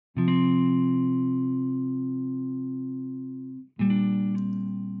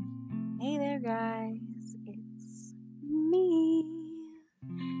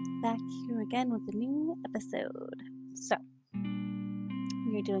again with a new episode. So,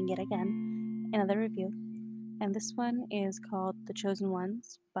 we're doing yet again another review, and this one is called The Chosen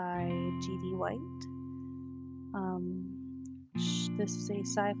Ones by G.D. White. This is a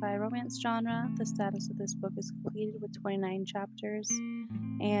sci-fi romance genre. The status of this book is completed with 29 chapters,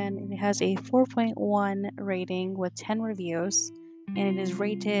 and it has a 4.1 rating with 10 reviews, and it is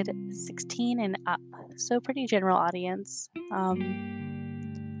rated 16 and up, so pretty general audience.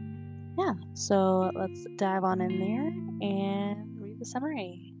 So let's dive on in there and read the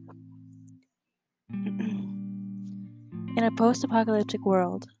summary. In a post-apocalyptic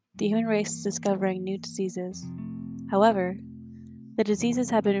world, the human race is discovering new diseases. However, the diseases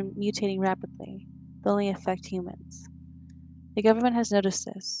have been mutating rapidly. They only affect humans. The government has noticed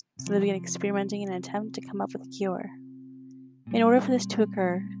this, so they begin experimenting in an attempt to come up with a cure. In order for this to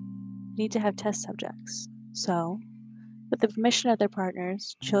occur, they need to have test subjects. So, with the permission of their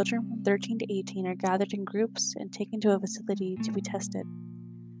partners, children from 13 to 18 are gathered in groups and taken to a facility to be tested.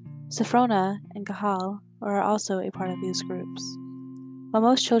 Sophrona and Cahal are also a part of these groups. While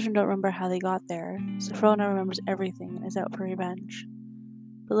most children don't remember how they got there, Sophrona remembers everything and is out for revenge.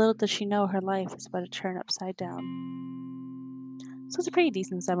 But little does she know her life is about to turn upside down. So it's a pretty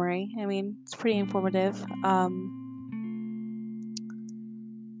decent summary. I mean, it's pretty informative.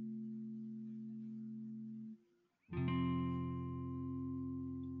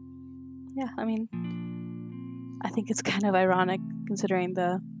 I think it's kind of ironic considering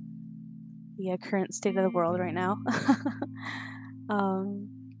the current state of the world right now.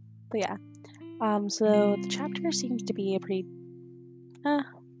 So the chapter seems to be a pretty,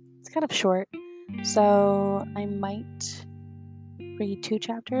 it's kind of short. So I might read 2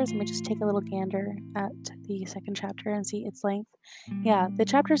 chapters. I might just take a little gander at the second chapter and see its length. Yeah, the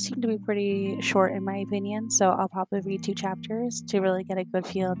chapters seem to be pretty short in my opinion, so I'll probably read 2 chapters to really get a good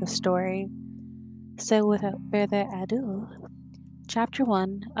feel of the story. So without further ado, Chapter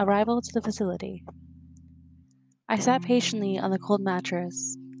 1, Arrival to the Facility. I sat patiently on the cold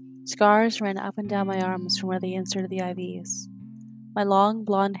mattress. Scars ran up and down my arms from where they inserted the IVs. My long,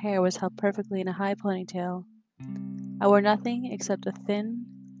 blonde hair was held perfectly in a high ponytail. I wore nothing except a thin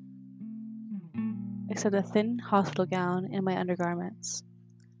hospital gown and my undergarments.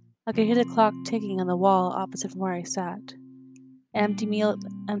 I could hear the clock ticking on the wall opposite from where I sat. An empty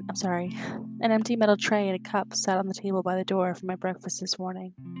metal tray and a cup sat on the table by the door for my breakfast this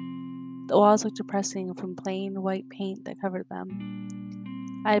morning. The walls looked depressing from plain white paint that covered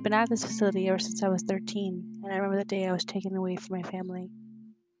them. I had been at this facility ever since I was 13, and I remember the day I was taken away from my family.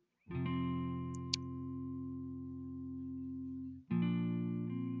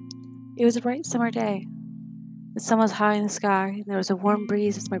 It was a bright summer day. The sun was high in the sky, and there was a warm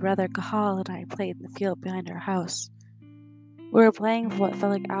breeze as my brother Cahal and I played in the field behind our house. We were playing for what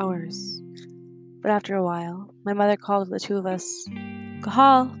felt like hours, but after a while, my mother called to the two of us.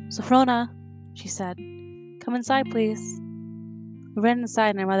 "Cahal, Sophrona," she said. "Come inside, please." We ran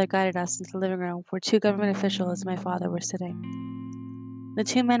inside, and our mother guided us into the living room where 2 government officials and my father were sitting. The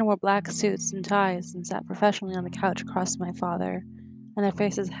 2 men wore black suits and ties and sat professionally on the couch across from my father, and their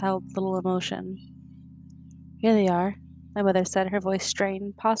faces held little emotion. "Here they are," my mother said, her voice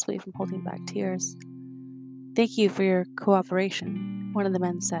strained, possibly from holding back tears. "Thank you for your cooperation," one of the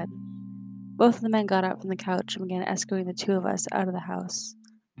men said. Both of the men got up from the couch and began escorting the 2 of us out of the house.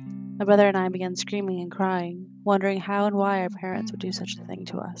 My brother and I began screaming and crying, wondering how and why our parents would do such a thing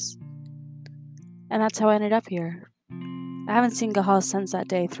to us. And that's how I ended up here. I haven't seen Cahal since that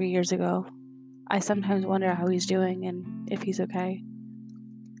day 3 years ago. I sometimes wonder how he's doing and if he's okay.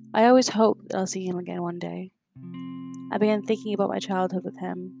 I always hope that I'll see him again one day. I began thinking about my childhood with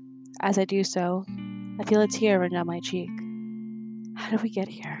him. As I do so, I feel a tear run down my cheek. How did we get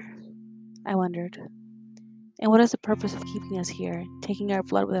here? I wondered. And what is the purpose of keeping us here, taking our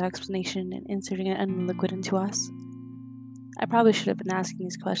blood without explanation and inserting an unknown liquid into us? I probably should have been asking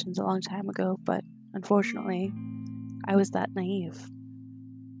these questions a long time ago, but unfortunately, I was that naive.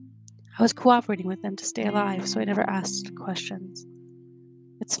 I was cooperating with them to stay alive, so I never asked questions.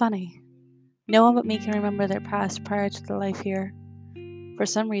 It's funny. No one but me can remember their past prior to the life here. For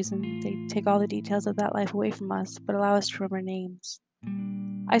some reason, they take all the details of that life away from us, but allow us to remember names.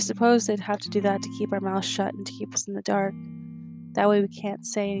 I suppose they'd have to do that to keep our mouths shut and to keep us in the dark. That way we can't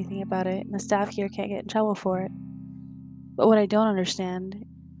say anything about it, and the staff here can't get in trouble for it. But what I don't understand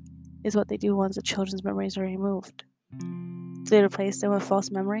is what they do once the children's memories are removed. Do they replace them with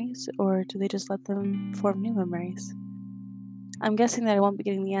false memories, or do they just let them form new memories? I'm guessing that I won't be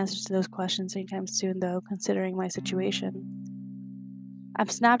getting the answers to those questions anytime soon, though, considering my situation. I'm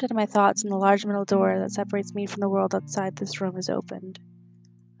snapped out of my thoughts, and the large metal door that separates me from the world outside this room is opened.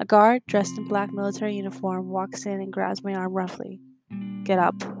 A guard, dressed in black military uniform, walks in and grabs my arm roughly. "Get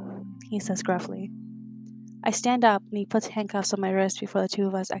up," he says gruffly. I stand up, and he puts handcuffs on my wrist before the two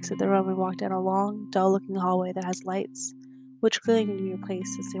of us exit the room and walk down a long, dull-looking hallway that has lights, which clearly need to be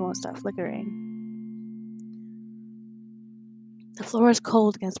replaced since they won't stop flickering. The floor is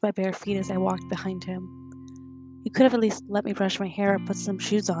cold against my bare feet as I walk behind him. "You could have at least let me brush my hair or put some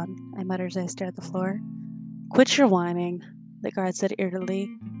shoes on," I mutter as I stare at the floor. "Quit your whining," the guard said irritably.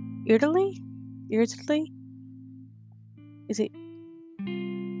 Irritably? Irritably? Is it?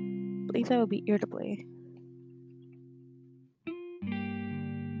 I believe that would be irritably.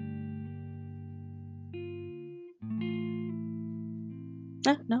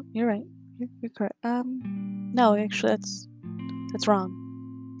 No, you're right. You're correct. No, actually, that's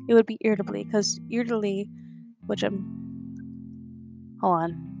wrong. It would be irritably, because irritably, which hold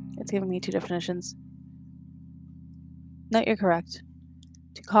on, it's giving me two definitions. No, you're correct.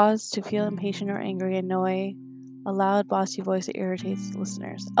 To cause, to feel impatient or angry, annoy, a loud, bossy voice that irritates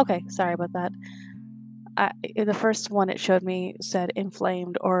listeners. Okay, sorry about that. The first one it showed me said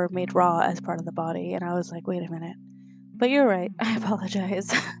inflamed or made raw as part of the body, and I was like, wait a minute. But you're right. I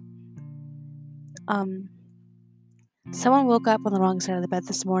apologize. Someone woke up on the wrong side of the bed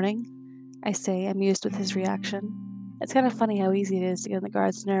this morning, I say, amused with his reaction. It's kind of funny how easy it is to get on the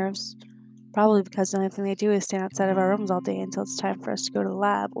guards' nerves. Probably because the only thing they do is stand outside of our rooms all day until it's time for us to go to the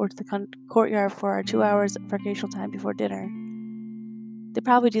lab or to the courtyard for our 2 hours of recreational time before dinner. They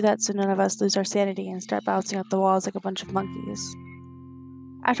probably do that so none of us lose our sanity and start bouncing off the walls like a bunch of monkeys.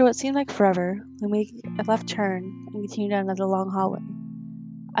 After what seemed like forever, we make a left turn and continue down another long hallway.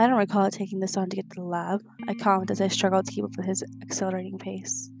 I don't recall taking this on to get to the lab, I comment as I struggle to keep up with his accelerating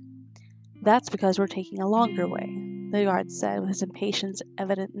pace. That's because we're taking a longer way, the guard said, with his impatience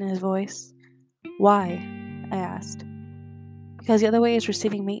evident in his voice. Why? I asked. Because the other way is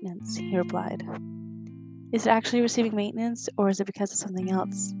receiving maintenance, he replied. Is it actually receiving maintenance, or is it because of something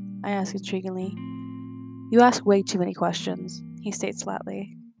else? I asked intriguingly. You ask way too many questions, he states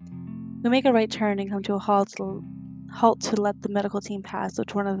flatly. We make a right turn and come to a halt to let the medical team pass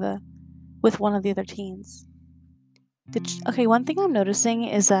with one of the other teens. Okay, one thing I'm noticing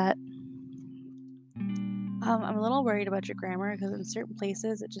is that I'm a little worried about your grammar because in certain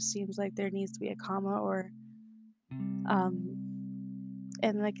places it just seems like there needs to be a comma or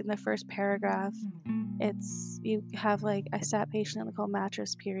and like in the first paragraph you have like I sat patient on the cold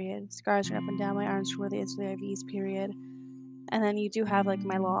mattress period, scars run up and down my arms from where the IVs period, and then you do have like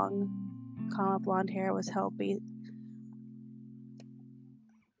my long comma blonde hair was held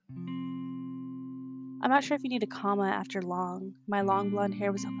I'm not sure if you need a comma after long. My long blonde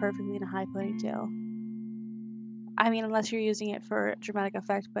hair was held perfectly in a high ponytail. I mean, unless you're using it for dramatic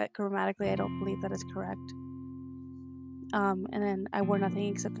effect, but grammatically I don't believe that is correct. And then I wore nothing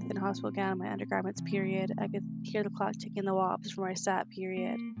except a thin hospital gown in my undergarments period. I could hear the clock ticking in the walls from where I sat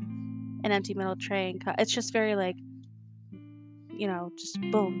period. An empty metal tray and it's just very like, just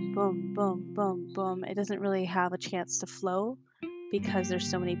boom, boom, boom, boom, boom. It doesn't really have a chance to flow because there's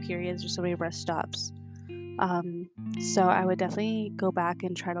so many periods or so many rest stops. So I would definitely go back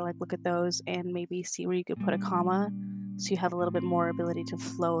and try to like look at those and maybe see where you could put a comma so you have a little bit more ability to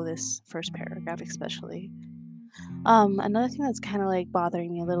flow this first paragraph especially. Another thing that's kind of like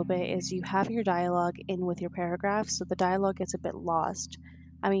bothering me a little bit is you have your dialogue in with your paragraph, so the dialogue gets a bit lost.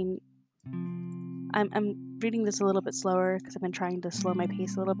 I mean, I'm reading this a little bit slower because I've been trying to slow my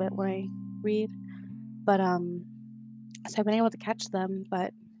pace a little bit when I read, but so I've been able to catch them.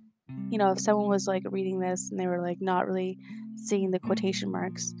 But if someone was like reading this and they were like not really seeing the quotation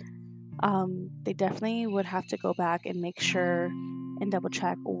marks, they definitely would have to go back and make sure and double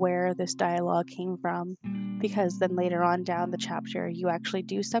check where this dialogue came from, because then later on down the chapter you actually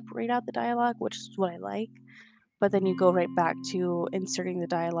do separate out the dialogue, which is what I like, but then you go right back to inserting the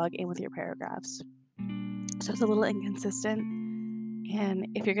dialogue in with your paragraphs. So it's a little inconsistent, and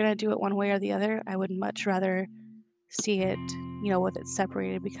if you're going to do it one way or the other, I would much rather see it, with it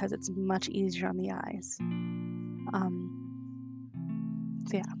separated because it's much easier on the eyes.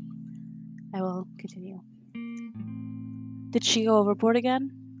 So yeah, I will continue. Did she go overboard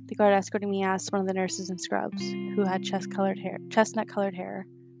again? The guard escorting me asked one of the nurses in scrubs, who had chestnut-colored hair.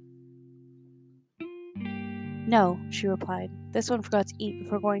 No, she replied. This one forgot to eat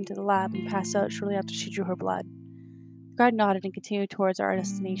before going to the lab and passed out shortly after she drew her blood. The guard nodded and continued towards our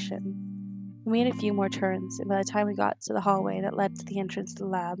destination. We made a few more turns, and by the time we got to the hallway that led to the entrance to the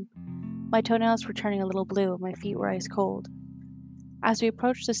lab, my toenails were turning a little blue and my feet were ice cold. As we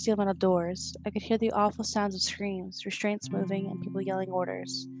approached the steel metal doors, I could hear the awful sounds of screams, restraints moving, and people yelling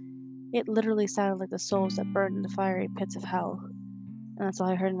orders. It literally sounded like the souls that burned in the fiery pits of hell. and that's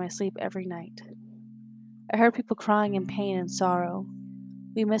all I heard in my sleep every night. I heard people crying in pain and sorrow.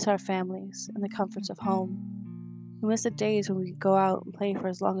 We miss our families and the comforts of home. We miss the days when we could go out and play for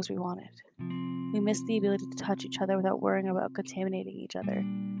as long as we wanted. We miss the ability to touch each other without worrying about contaminating each other.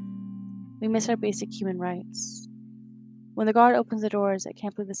 We miss our basic human rights. When the guard opens the doors, I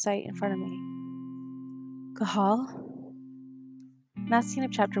can't believe the sight in front of me. Cahal? And that's the end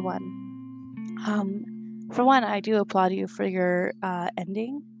of chapter 1. For one, I do applaud you for your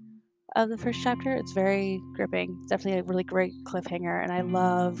ending of the first chapter. It's very gripping. It's definitely a really great cliffhanger, and I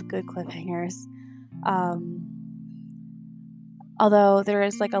love good cliffhangers. Although there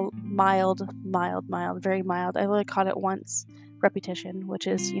is like a mild, very mild, I only caught it once, repetition, which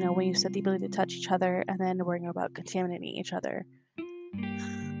is, when you said the ability to touch each other and then worrying about contaminating each other.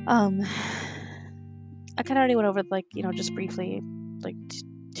 I kind of already went over, just briefly,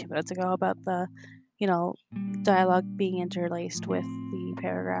 2 minutes ago about the, dialogue being interlaced with the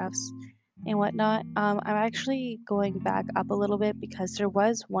paragraphs and whatnot. I'm actually going back up a little bit because there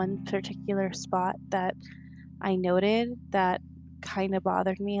was one particular spot that I noted that kind of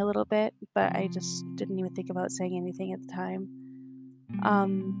bothered me a little bit, but I just didn't even think about saying anything at the time.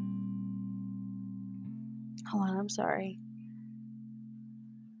 Hold on, I'm sorry.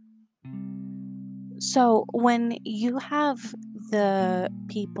 So when you have the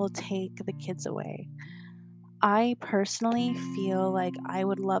people take the kids away, I personally feel like I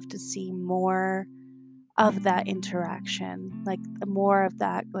would love to see more of that interaction, like more of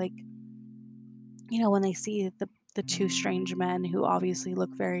that, when they see the two strange men who obviously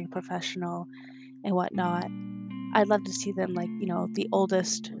look very professional and whatnot. I'd love to see them, the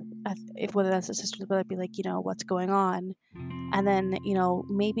oldest, if whether that's a sister, whether it be what's going on, and then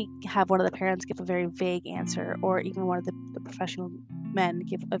maybe have one of the parents give a very vague answer, or even one of the professional men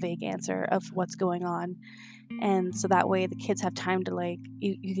give a vague answer of what's going on, and so that way the kids have time to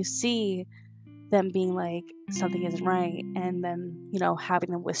you can see them being like something isn't right, and then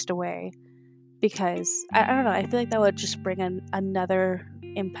having them whisked away, because I don't know, I feel like that would just bring another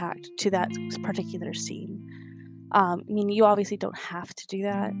impact to that particular scene. I mean, you obviously don't have to do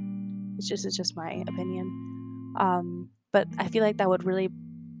that. It's just my opinion. But I feel like that would really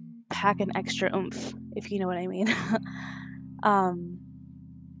pack an extra oomph, if you know what I mean.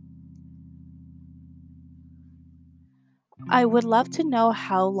 I would love to know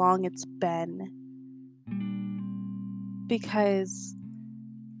how long it's been, because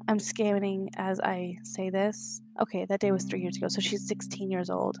I'm scanning as I say this. Okay, that day was 3 years ago, so she's 16 years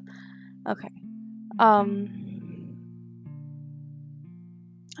old. Okay.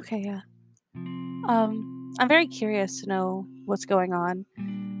 Okay, yeah. I'm very curious to know what's going on.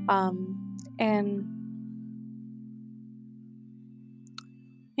 And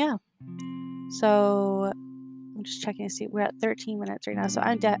yeah. So I'm just checking to see. We're at 13 minutes right now, so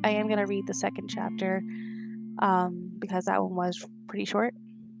I am gonna read the second chapter, because that one was pretty short.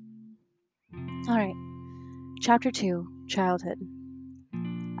 All right. Chapter 2, Childhood.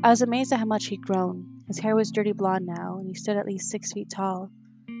 I was amazed at how much he'd grown. His hair was dirty blonde now, and he stood at least 6 feet tall.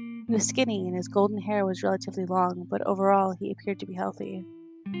 He was skinny, and his golden hair was relatively long, but overall he appeared to be healthy.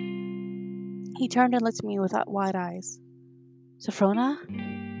 He turned and looked at me with wide eyes. Sophrona?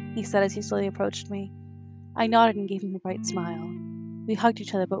 He said as he slowly approached me. I nodded and gave him a bright smile. We hugged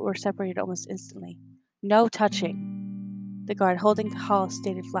each other, but were separated almost instantly. No touching, the guard holding Cahal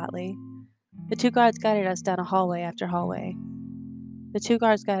stated flatly. The two guards guided us down a hallway after hallway.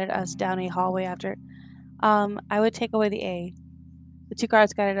 I would take away the A. The two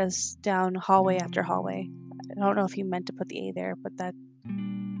guards guided us down hallway after hallway. I don't know if you meant to put the A there, but that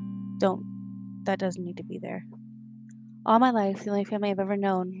doesn't need to be there. All my life, the only family I've ever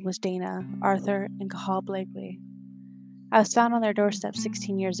known was Dana, Arthur, and Cahal Blakely. I was found on their doorstep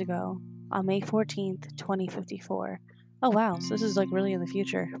 16 years ago, on May 14th, 2054. Oh wow, so this is really in the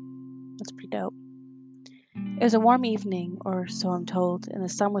future. That's pretty dope. It was a warm evening, or so I'm told, and the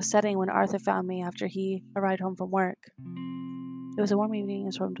sun was setting when Arthur found me after he arrived home from work. It was a warm evening,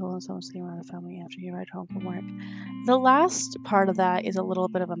 and so I'm told, and the sun was setting when Arthur found me after he arrived home from work. The last part of that is a little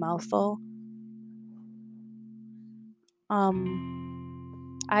bit of a mouthful. I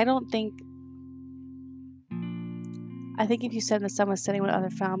think if you said the sun was setting when Arthur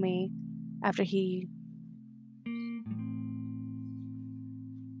found me after he...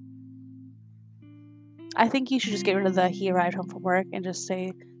 I think you should just get rid of the he arrived home from work and just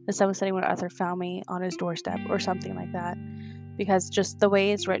say the sun was setting when Arthur found me on his doorstep or something like that. Because just the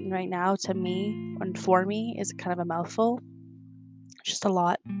way it's written right now, to me and for me, is kind of a mouthful. Just a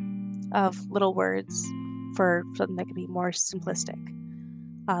lot of little words for something that could be more simplistic.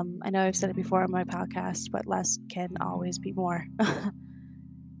 I know I've said it before on my podcast, but less can always be more.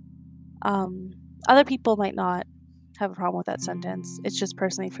 Um, Other people might not have a problem with that sentence. It's just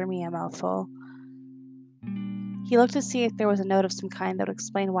personally for me a mouthful. He looked to see if there was a note of some kind that would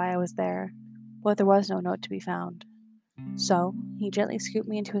explain why I was there, but there was no note to be found. So, he gently scooped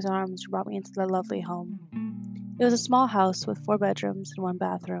me into his arms and brought me into their lovely home. It was a small house with 4 bedrooms and 1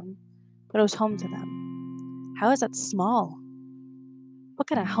 bathroom, but it was home to them. How is that small? What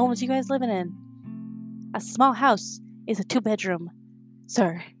kind of homes are you guys living in? A small house is a 2-bedroom,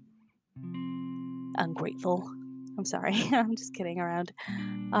 sir. Ungrateful. I'm sorry. I'm just kidding around.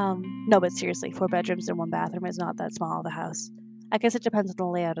 No, but seriously, 4 bedrooms and 1 bathroom is not that small of a house. I guess it depends on the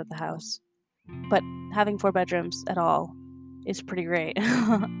layout of the house. But having 4 bedrooms at all is pretty great.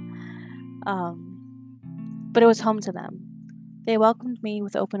 But it was home to them. They welcomed me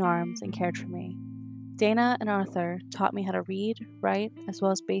with open arms and cared for me. Dana and Arthur taught me how to read, write, as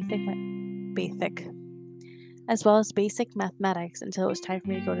well as basic mathematics until it was time for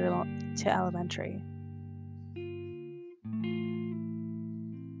me to go to elementary.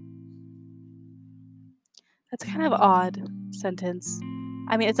 That's kind of odd sentence.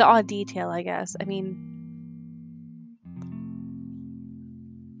 I mean, it's an odd detail, I guess. I mean,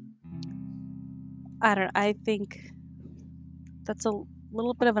 I think that's a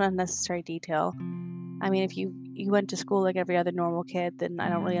little bit of an unnecessary detail. I mean, if you went to school like every other normal kid, then I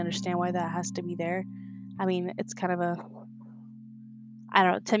don't really understand why that has to be there. I mean, it's kind of I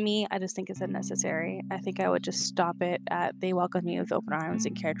don't know. To me, I just think it's unnecessary. I think I would just stop it at they welcomed me with open arms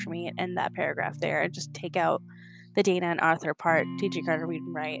and cared for me and end that paragraph there and just take out the Dana and Arthur part, teaching her to read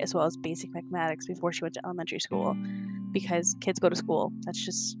and write, as well as basic mathematics before she went to elementary school. Because kids go to school. That's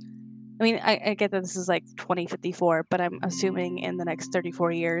just I mean, I get that this is like 2054, but I'm assuming in the next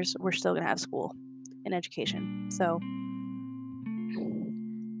 34 years, we're still going to have school and education. So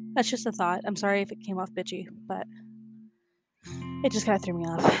that's just a thought. I'm sorry if it came off bitchy, but it just kind of threw me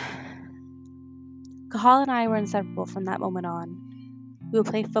off. Cahal and I were inseparable from that moment on. We would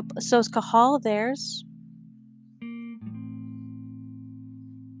play football. So is Cahal theirs?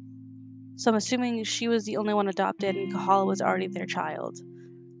 So I'm assuming she was the only one adopted and Cahal was already their child,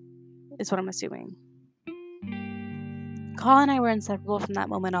 is what I'm assuming. Cahal and I were inseparable from that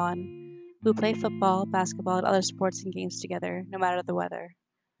moment on. We would play football, basketball, and other sports and games together, no matter the weather.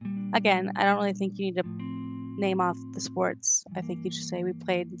 Again, I don't really think you need to name off the sports. I think you just say we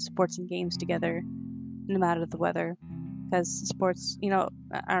played sports and games together, no matter the weather. Because sports, I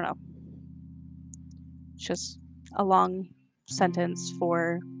don't know. It's just a long sentence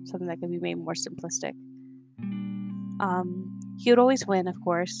for something that could be made more simplistic. He would always win, of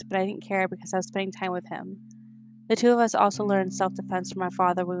course, but I didn't care because I was spending time with him. The two of us also learned self-defense from our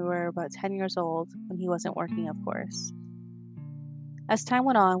father when we were about 10 years old, when he wasn't working, of course. As time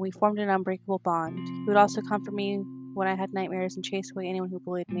went on, we formed an unbreakable bond. He would also comfort me when I had nightmares and chase away anyone who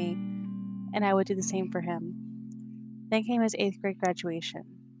bullied me, and I would do the same for him. Then came his 8th grade graduation.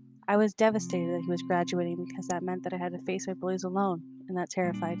 I was devastated that he was graduating because that meant that I had to face my bullies alone, and that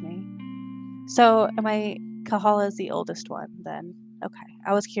terrified me. So, Kahala is the oldest one then? Okay,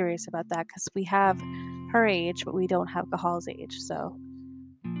 I was curious about that because we have her age, but we don't have Kahala's age, so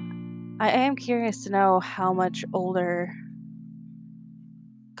I am curious to know how much older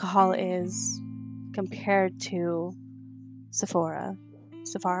Kahala is compared to Sephora.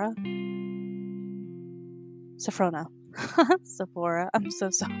 Sephora? Sophrona. Sephora. I'm so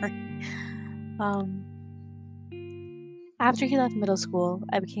sorry. After he left middle school,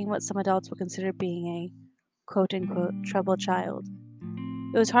 I became what some adults would consider being a quote unquote troubled child.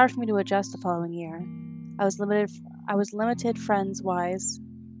 It was hard for me to adjust the following year. I was limited friends wise.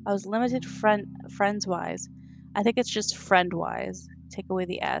 Friends wise. I think it's just friend wise. Take away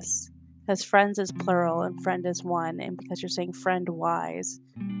the S. Because friends is plural and friend is one, and because you're saying friend wise,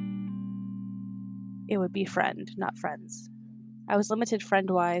 it would be friend, not friends. I was limited friend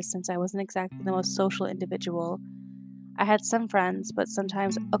wise since I wasn't exactly the most social individual. I had some friends, but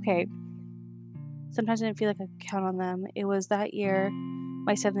sometimes I didn't feel like I could count on them. It was that year,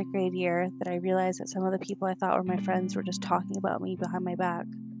 my 7th grade year, that I realized that some of the people I thought were my friends were just talking about me behind my back.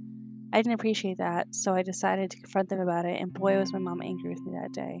 I didn't appreciate that, so I decided to confront them about it, and boy, was my mom angry with me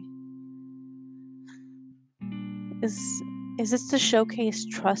that day. Is this to showcase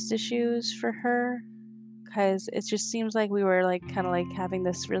trust issues for her? Because it just seems like we were kind of having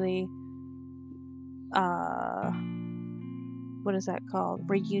this really what is that called,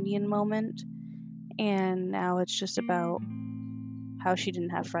 reunion moment, and now it's just about how she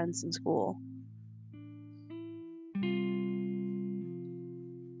didn't have friends in school.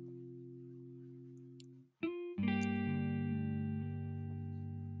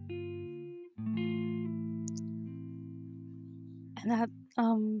 And that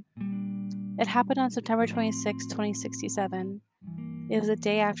It happened on September 26, 2067. It was the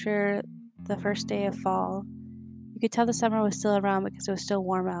day after the first day of fall. You could tell the summer was still around because it was still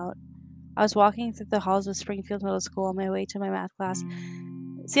warm out. I was walking through the halls of Springfield Middle School on my way to my math class.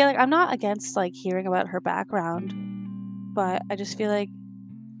 See, like, I'm not against, like, hearing about her background, but I just feel like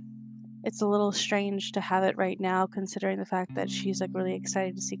it's a little strange to have it right now, considering the fact that she's, like, really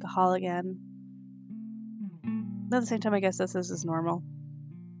excited to see Cahal again. But at the same time, I guess this is normal.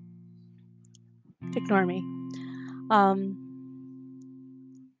 Ignore me. On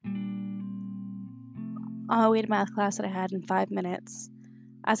my way to math class that I had in 5 minutes.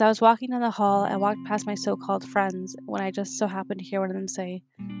 As I was walking down the hall, I walked past my so-called friends when I just so happened to hear one of them say,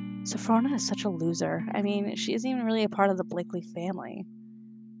 "Sophrona is such a loser. I mean, she isn't even really a part of the Blakely family."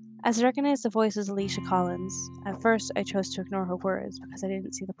 As I recognized the voice as Alicia Collins, at first I chose to ignore her words because I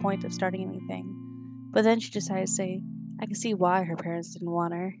didn't see the point of starting anything. But then she decided to say, I could see why her parents didn't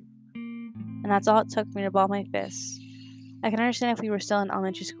want her. And that's all it took me to ball my fists. I can understand if we were still in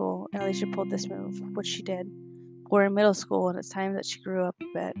elementary school and Alicia pulled this move, which she did. We're in middle school and it's time that she grew up a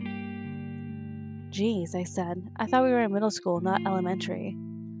bit. Geez, I said. I thought we were in middle school, not elementary.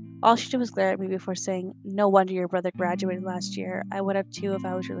 All she did was glare at me before saying, "No wonder your brother graduated last year. I would have too if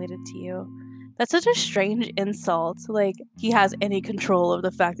I was related to you." That's such a strange insult. Like, he has any control over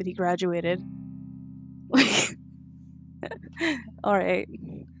the fact that he graduated. Like, alright.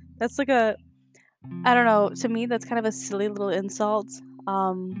 That's like I don't know, to me that's kind of a silly little insult.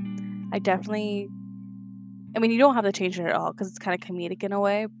 I mean, you don't have to change it at all because it's kind of comedic in a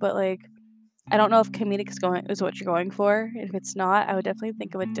way, but like, I don't know if comedic is what you're going for. If it's not, I would definitely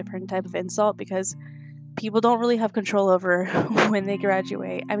think of a different type of insult because people don't really have control over when they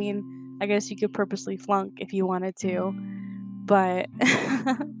graduate. I mean, I guess you could purposely flunk if you wanted to, but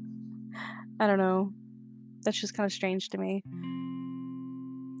I don't know. That's just kind of strange to me.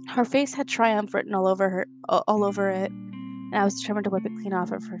 Her face had triumph written all over it, and I was determined to wipe it clean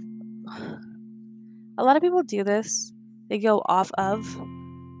off of her. A lot of people do this. They go off of,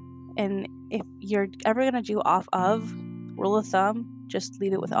 and if you're ever gonna do off of, rule of thumb, just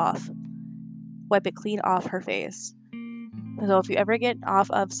leave it with off. Wipe it clean off her face. So if you ever get an off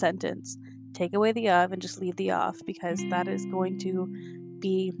of sentence, take away the of and just leave the off because that is going to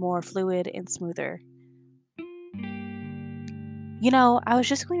be more fluid and smoother. You know, I was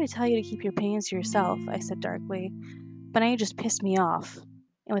just going to tell you to keep your opinions to yourself, I said darkly, but now you just pissed me off.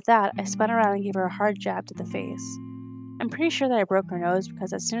 And with that, I spun around and gave her a hard jab to the face. I'm pretty sure that I broke her nose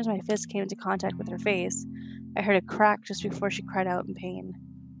because as soon as my fist came into contact with her face, I heard a crack just before she cried out in pain.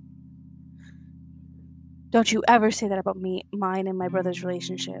 Don't you ever say that about mine and my brother's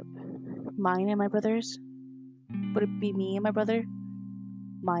relationship. Mine and my brother's? Would it be me and my brother?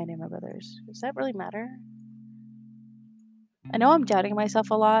 Mine and my brother's. Does that really matter? I know I'm doubting myself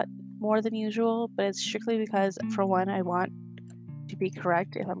a lot more than usual, but it's strictly because, for one, I want to be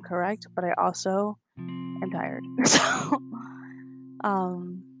correct if I'm correct, but I also am tired. So,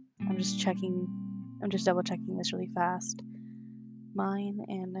 I'm just double checking this really fast. Mine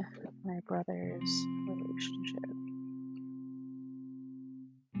and my brother's relationship.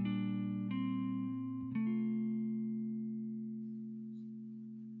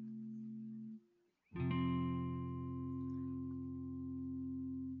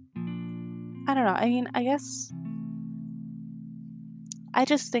 I don't know. I mean, I guess I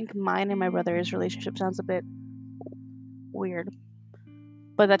just think mine and my brother's relationship sounds a bit weird.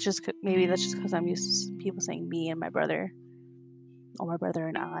 But maybe that's just because I'm used to people saying me and my brother, or my brother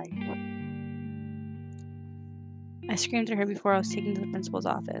and I. I screamed at her before I was taken to the principal's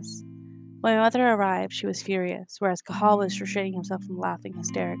office. When my mother arrived, she was furious, whereas Cahal was restraining himself from laughing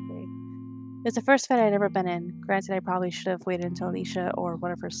hysterically. It was the first fight I'd ever been in. Granted, I probably should have waited until Alicia or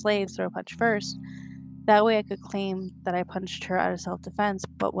one of her slaves threw a punch first. That way I could claim that I punched her out of self-defense,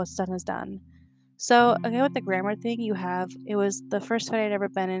 but what's done is done. So, again, with the grammar thing, it was the first fight I'd ever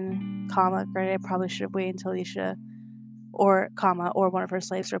been in, comma, granted, I probably should have waited until Alicia or one of her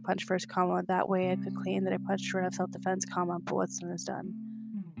slaves threw a punch first, comma, that way I could claim that I punched her out of self-defense, comma, but what's done is done.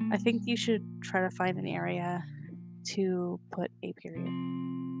 I think you should try to find an area to put a period.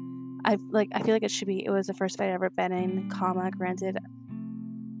 I feel like it was the first fight I'd ever been in, comma, granted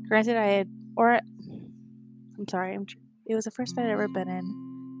it was the first fight I'd ever been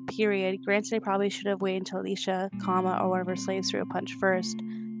in, period. Granted, I probably should have waited until Alicia, comma, or one of her slaves threw a punch first,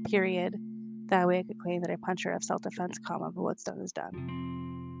 period. That way I could claim that I punched her out of self-defense, comma, but what's done is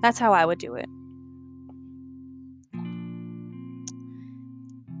done. That's how I would do it.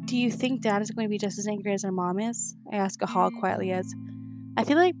 Do you think Dad is going to be just as angry as our mom is? I asked Cahal quietly as I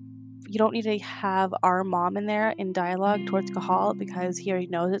feel like you don't need to have our mom in there in dialogue towards Cahal because he already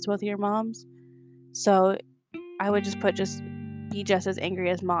knows it's both of your moms. So I would just be just as angry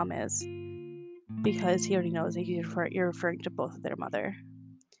as mom is because he already knows that you're referring to both of their mother.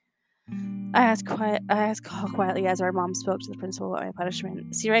 I asked Cahal quietly as our mom spoke to the principal about my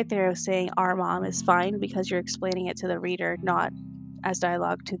punishment. See, right there, saying our mom is fine because you're explaining it to the reader, not as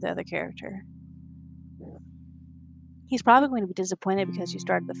dialogue to the other character. He's probably going to be disappointed because you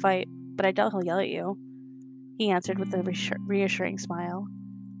started the fight, but I doubt he'll yell at you, he answered with a reassuring smile.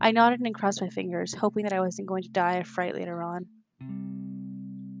 I nodded and crossed my fingers, hoping that I wasn't going to die of fright later on.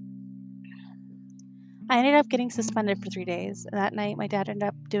 I ended up getting suspended for 3 days, and that night my dad ended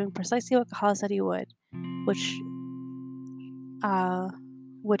up doing precisely what Cahal said he would,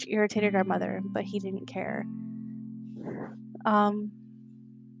 which irritated our mother, but he didn't care.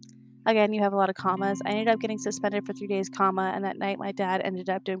 Again, you have a lot of commas. I ended up getting suspended for 3 days, comma, and that night my dad ended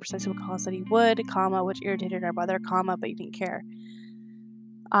up doing precisely what Cahal said he would, comma, which irritated our mother, comma, but he didn't care.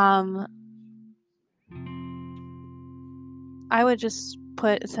 I would just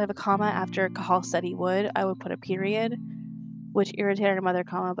put, instead of a comma after Cahal said he would, I would put a period, which irritated our mother,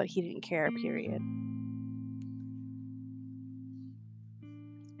 comma, but he didn't care, period.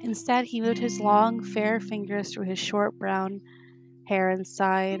 Instead, he moved his long, fair fingers through his short brown hair and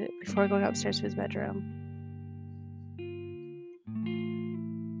sighed before going upstairs to his bedroom.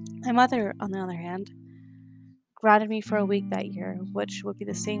 My mother, on the other hand, grounded me for a week that year, which would be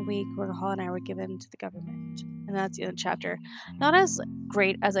the same week where Cahal and I were given to the government. And that's the end of the chapter. Not as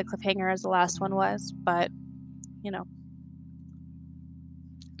great as a cliffhanger as the last one was, but,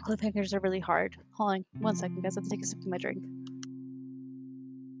 cliffhangers are really hard. Hold on 1 second, guys. I have to take a sip of my drink.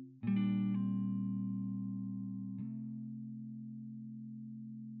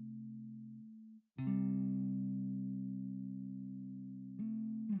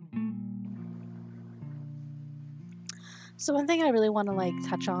 So one thing I really want to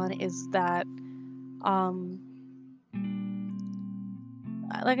touch on is that,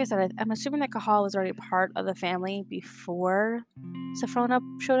 like I said, I'm assuming that Cahal was already part of the family before Safrona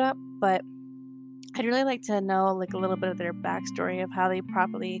showed up, but I'd really like to know a little bit of their backstory of how they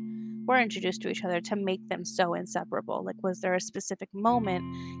properly were introduced to each other to make them so inseparable. Was there a specific moment?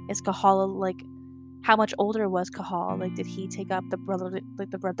 Is Cahal how much older was Cahal? Did he take up the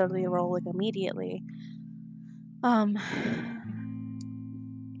brotherly role immediately? And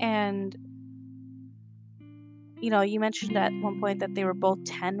you mentioned at one point that they were both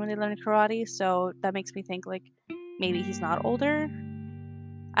 10 when they learned karate, so that makes me think maybe he's not older.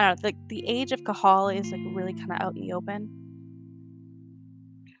 I don't know. The age of Cahal is really kind of out in the open.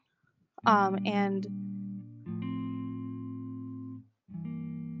 And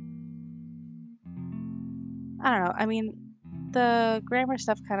I don't know. I mean, the grammar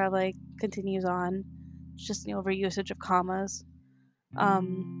stuff kind of continues on. It's just the overusage of commas.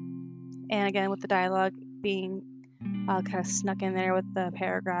 And again, with the dialogue being kind of snuck in there with the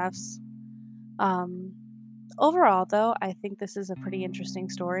paragraphs. Overall, though, I think this is a pretty interesting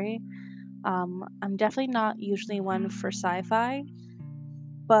story. I'm definitely not usually one for sci-fi,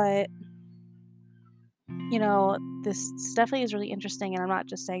 but this definitely is really interesting, and I'm not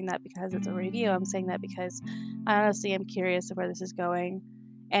just saying that because it's a review. I'm saying that because I honestly am curious of where this is going.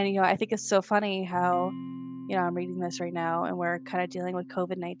 And I think it's so funny how I'm reading this right now and we're kind of dealing with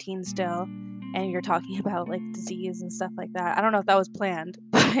COVID-19 still, and you're talking about disease and stuff like that. I don't know if that was planned,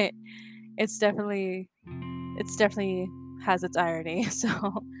 but it's definitely has its irony. So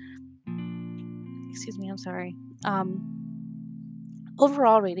excuse me, I'm sorry.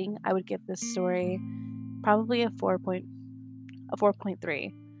 Overall rating, I would give this story probably a 4.3.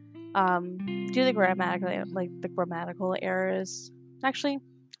 Due to the grammatical errors. Actually,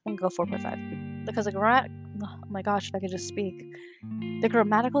 I'm gonna go 4.5 because oh my gosh, if I could just speak. The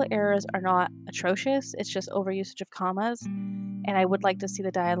grammatical errors are not atrocious. It's just overusage of commas, and I would like to see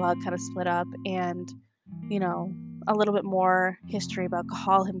the dialogue kind of split up and, a little bit more history about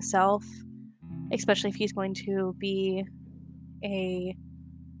Cahal himself, especially if he's going to be a,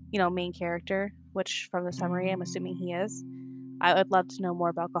 main character, which from the summary I'm assuming he is. I would love to know more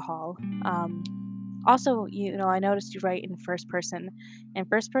about Cahal. Also, I noticed you write in first person, and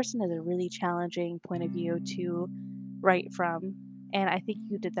first person is a really challenging point of view to write from, and I think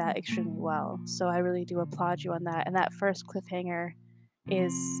you did that extremely well. So I really do applaud you on that. And that first cliffhanger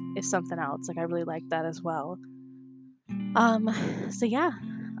is something else. I really like that as well. So yeah,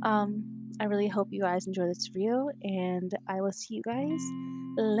 I really hope you guys enjoy this review, and I will see you guys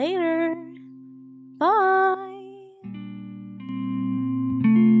later. Bye.